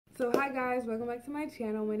So hi guys, welcome back to my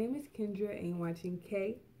channel. My name is Kendra and you're watching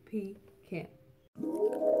KP Camp.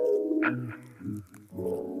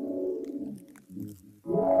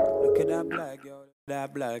 Look at that black girl.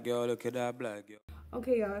 That black girl. Look at that black girl.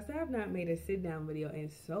 Okay y'all, so I have not made a sit down video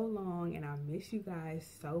in so long and I miss you guys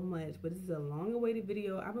so much, but this is a long awaited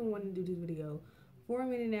video. I've been wanting to do this video for a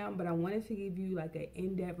minute now, but I wanted to give you like an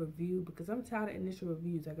in-depth review because I'm tired of initial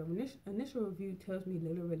reviews. Like an initial review tells me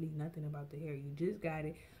literally nothing about the hair. You just got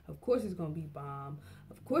it. Of course it's gonna be bomb.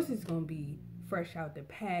 Of course it's gonna be fresh out the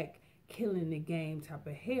pack, killing the game type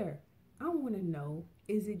of hair. I want to know,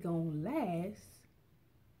 is it gonna last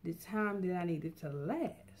the time that I need it to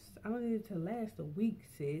last? I don't need it to last a week,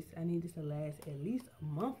 sis. I need it to last at least a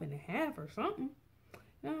month and a half or something.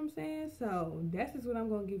 You know what I'm saying? So that's just what I'm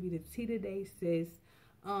going to give you the tea today, sis.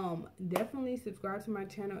 Definitely subscribe to my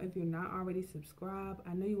channel if you're not already subscribed.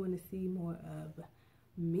 I know you want to see more of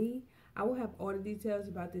me. I will have all the details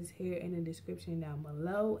about this hair in the description down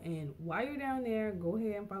below. And while you're down there, go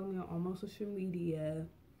ahead and follow me on all my social media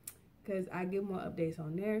because I give more updates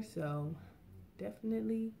on there. So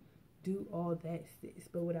definitely do all that, sis.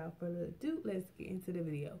 But without further ado, let's get into the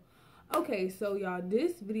video. Okay, so y'all,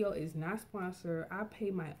 this video is not sponsored. I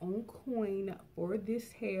paid my own coin for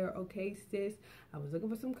this hair, okay, sis. I was looking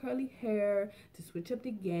for some curly hair to switch up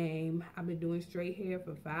the game. I've been doing straight hair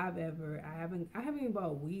for forever. I haven't even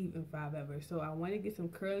bought weave in forever, so I want to get some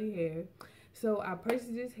curly hair. So I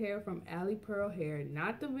purchased this hair from Alipearl Hair,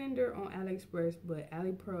 not the vendor on AliExpress, but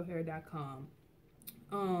alipearlhair.com.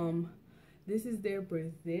 This is their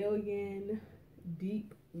Brazilian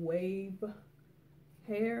deep wave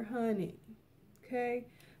hair, honey. Okay,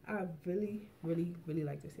 I really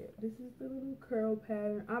like this hair. This is the little curl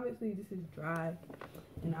pattern. Obviously this is dry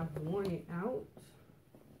and I've worn it out,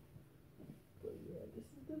 but yeah, this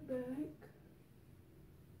is the back,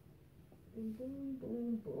 and boom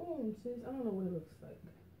boom boom, sis. I don't know what it looks like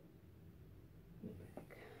in the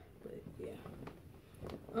back, but yeah.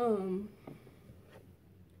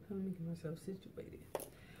 Let me get myself situated.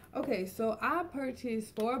 Okay, so I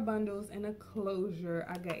purchased 4 bundles and a closure.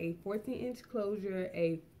 I got a 14-inch closure,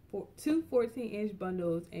 two 14-inch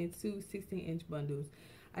bundles, and 2 16-inch bundles.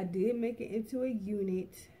 I did make it into a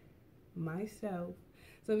unit myself.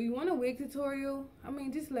 So if you want a wig tutorial, I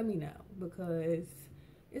mean, just let me know because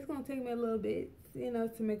it's going to take me a little bit, you know,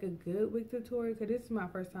 to make a good wig tutorial because this is my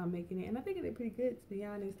first time making it and I think it did pretty good, to be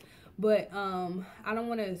honest. But I don't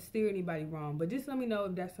want to steer anybody wrong, but just let me know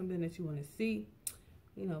if that's something that you want to see.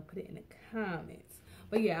 You know, put it in the comments.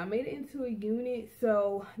 But yeah, I made it into a unit,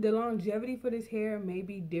 so the longevity for this hair may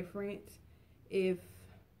be different if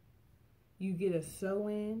you get a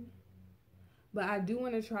sew-in, but I do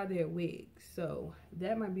want to try their wigs, so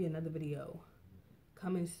that might be another video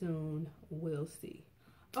coming soon. We'll see.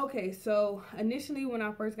 Okay, so initially when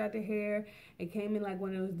I first got the hair, it came in like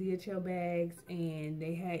one of those DHL bags, and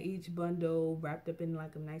they had each bundle wrapped up in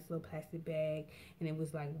like a nice little plastic bag, and it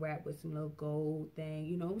was like wrapped with some little gold thing.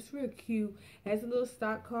 You know, it was real cute. It has a little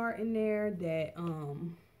stock card in there that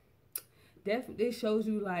definitely shows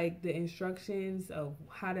you like the instructions of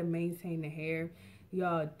how to maintain the hair.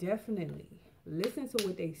 Y'all definitely listen to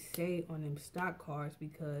what they say on them stock cards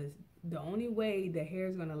because the only way the hair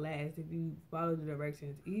is going to last if you follow the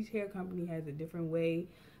directions. Each hair company has a different way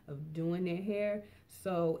of doing their hair.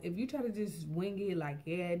 So if you try to just wing it like,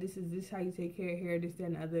 yeah, this is how you take care of hair, this, that,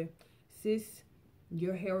 and other, sis,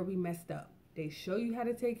 your hair will be messed up. They show you how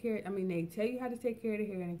to take care, they tell you how to take care of the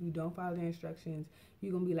hair, and if you don't follow the instructions,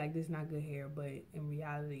 you're going to be like, this is not good hair. But in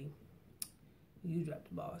reality, you dropped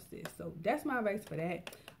the ball, sis. So that's my advice for that.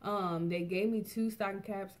 They gave me 2 stocking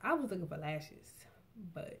caps. I was looking for lashes,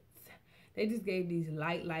 but they just gave these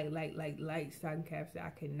light stocking caps that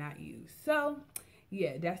I could not use. So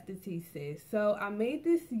yeah, that's the tea, sis. So I made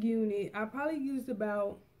this unit. I probably used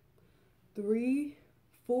about 3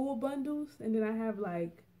 full bundles, and then I have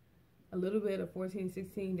like a little bit of 14,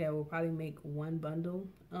 16 that will probably make 1 bundle.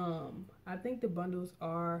 I think the bundles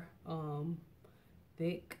are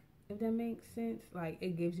thick, if that makes sense. Like,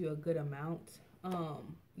 it gives you a good amount.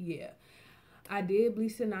 Yeah, I did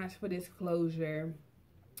bleach the notch for this closure,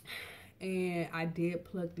 and I did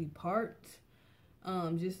pluck the part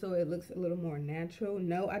just so it looks a little more natural.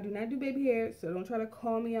 No, I do not do baby hairs, so don't try to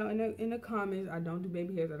call me out in the comments. I don't do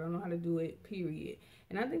baby hairs. I don't know how to do it, period.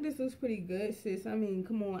 And I think this looks pretty good, sis. I mean,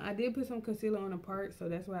 come on. I did put some concealer on the part, so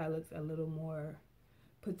that's why it looks a little more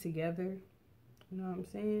put together. You know what I'm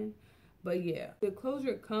saying? But yeah, the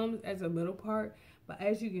closure comes as a middle part, but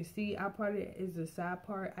as you can see, I parted it as a side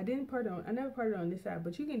part. I never parted it on this side,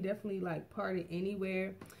 but you can definitely like part it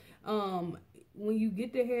anywhere. When you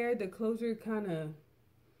get the hair, the closure kind of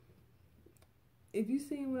if you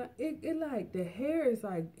see when it like the hair is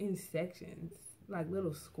like in sections, like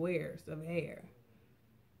little squares of hair,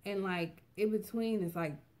 and like in between is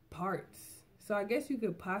like parts. So I guess you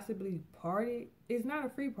could possibly part it. It's not a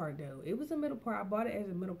free part though. It was a middle part. I bought it as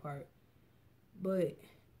a middle part, but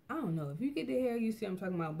I don't know. If you get the hair, you see what I'm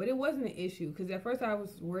talking about. But it wasn't an issue because at first I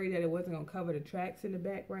was worried that it wasn't gonna cover the tracks in the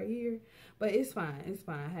back right here. But it's fine. It's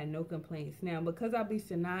fine. I had no complaints. Now because I bleached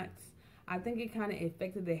the knots, I think it kind of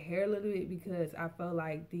affected the hair a little bit because I felt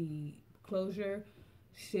like the closure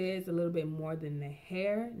sheds a little bit more than the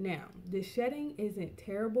hair. Now, the shedding isn't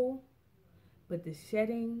terrible, but the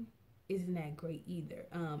shedding isn't that great either.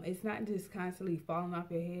 It's not just constantly falling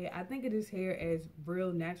off your head. I think of this hair as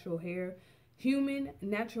real natural hair. Human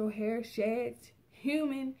natural hair sheds,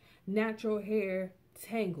 human natural hair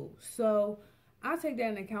tangles. So I'll take that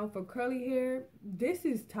into account. For curly hair, this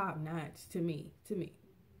is top notch to me,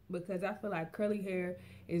 because I feel like curly hair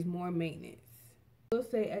is more maintenance. I will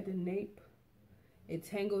say at the nape, it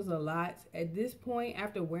tangles a lot. At this point,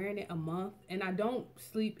 after wearing it a month, and I don't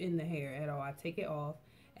sleep in the hair at all. I take it off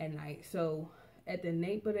at night. So at the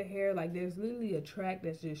nape of the hair, like there's literally a track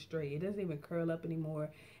that's just straight. It doesn't even curl up anymore,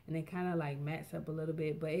 and it kind of like mats up a little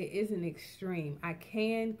bit, but it isn't extreme. I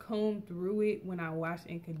can comb through it when I wash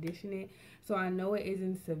and condition it, so I know it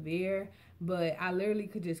isn't severe, but I literally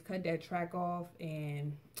could just cut that track off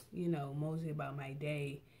and, you know, mosey about my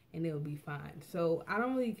day and it'll be fine. So I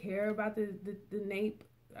don't really care about the nape.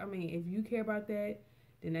 I mean, if you care about that,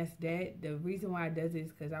 then that's that. The reason why it does it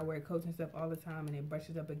is because I wear coats and stuff all the time and it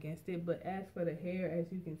brushes up against it. But as for the hair,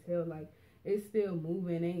 as you can tell, like it's still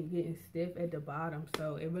moving, ain't getting stiff at the bottom,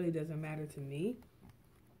 so it really doesn't matter to me.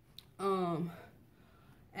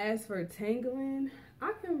 As for tangling,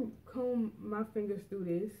 I can comb my fingers through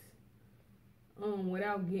this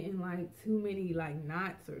without getting like too many like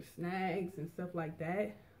knots or snags and stuff like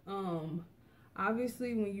that.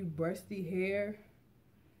 Obviously when you brush the hair,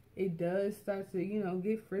 it does start to, you know,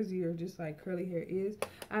 get frizzier just like curly hair is.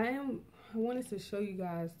 I wanted to show you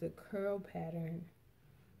guys the curl pattern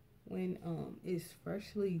when it's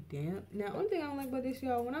freshly damp. Now, one thing I don't like about this,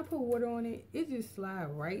 y'all, when I put water on it, it just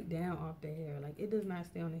slides right down off the hair. Like, it does not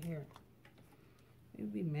stay on the hair.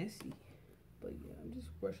 It'd be messy. But yeah, I'm just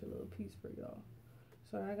brush a little piece for y'all.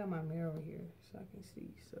 So I got my mirror over here so I can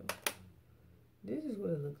see. So this is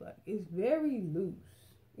what it looks like. It's very loose.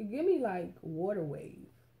 It give me like water wave.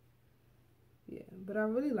 Yeah, but I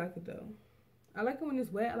really like it though. I like it when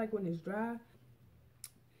it's wet. I like it when it's dry.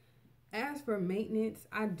 As for maintenance,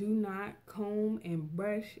 I do not comb and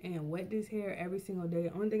brush and wet this hair every single day.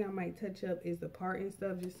 The only thing I might touch up is the parting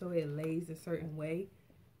stuff just so it lays a certain way.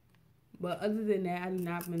 But other than that, I do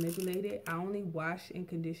not manipulate it. I only wash and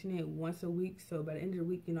condition it once a week. So by the end of the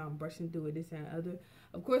week, you know, I'm brushing through it, this and other.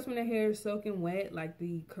 Of course, when the hair is soaking wet, like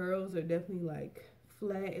the curls are definitely like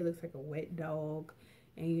flat. It looks like a wet dog.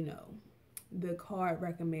 And you know, the card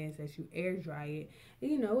recommends that you air dry it.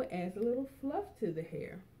 And you know, it adds a little fluff to the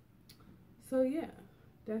hair. So yeah,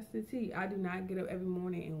 that's the tea. I do not get up every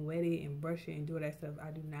morning and wet it and brush it and do all that stuff.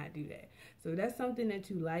 I do not do that. So if that's something that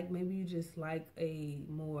you like, maybe you just like a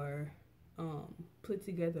more put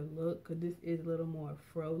together look, because this is a little more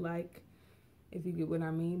fro-like, if you get what I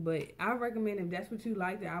mean. But I recommend, if that's what you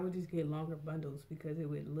like, that I would just get longer bundles because it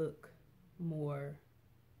would look more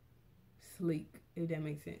sleek, if that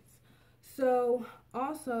makes sense. So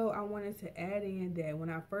also I wanted to add in that when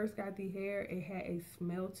I first got the hair, it had a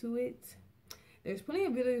smell to it. There's plenty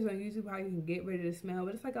of videos on YouTube how you can get rid of the smell,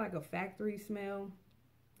 but it's like a factory smell.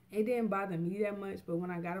 It didn't bother me that much, but when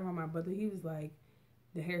I got around my brother, he was like,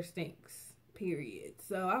 the hair stinks, period.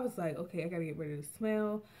 So I was like, okay, I gotta get rid of the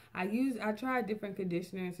smell. I tried different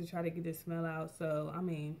conditioners to try to get the smell out. So I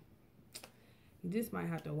mean, you just might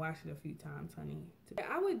have to wash it a few times, honey.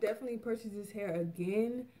 I would definitely purchase this hair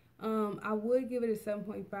again. I would give it a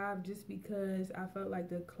 7.5 just because I felt like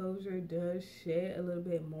the closure does shed a little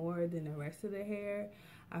bit more than the rest of the hair.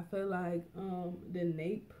 I feel like the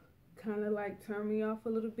nape kind of like turned me off a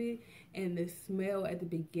little bit, and the smell at the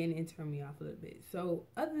beginning turned me off a little bit. So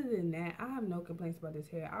other than that, I have no complaints about this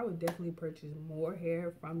hair. I would definitely purchase more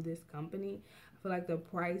hair from this company. I feel like the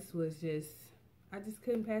price was just, I just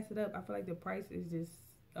couldn't pass it up. I feel like the price is just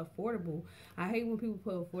affordable. I hate when people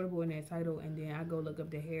put affordable in their title and then I go look up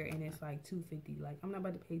the hair and it's like $250. Like, I'm not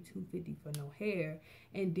about to pay $250 for no hair.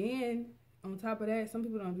 And then on top of that, some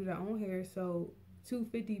people don't do their own hair, so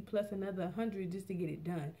 $250 plus another $100 just to get it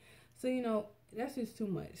done. So you know, that's just too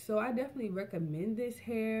much. So I definitely recommend this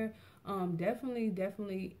hair.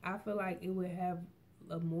 Definitely I feel like it would have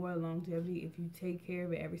a more longevity if you take care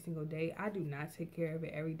of it every single day. I do not take care of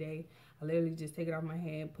it every day. I literally just take it off my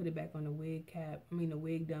head, put it back on the wig cap, the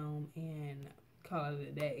wig dome, and call it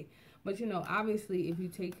a day. But you know, obviously, if you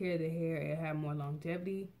take care of the hair, it have more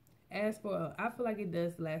longevity. As for, I feel like it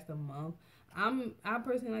does last a month. I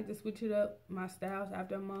personally like to switch it up, my styles,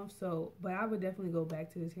 after a month. So, but I would definitely go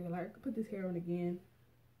back to this hair. Like, I could put this hair on again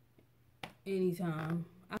anytime.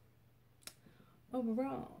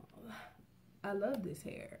 Overall, I love this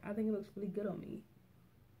hair. I think it looks really good on me.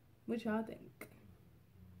 What y'all think?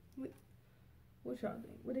 What y'all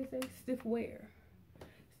think? What they say? Stiff wear.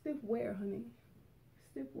 Stiff wear, honey.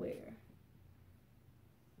 Stiff wear.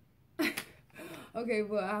 Okay,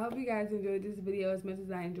 well, I hope you guys enjoyed this video as much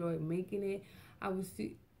as I enjoyed making it.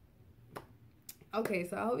 Okay,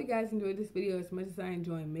 so I hope you guys enjoyed this video as much as I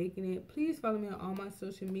enjoyed making it. Please follow me on all my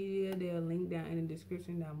social media. They'll link down in the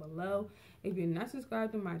description down below. If you're not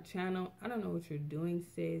subscribed to my channel, I don't know what you're doing,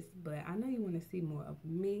 sis, but I know you want to see more of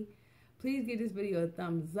me. Please give this video a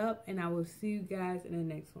thumbs up, and I will see you guys in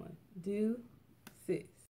the next one.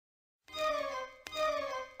 Sis.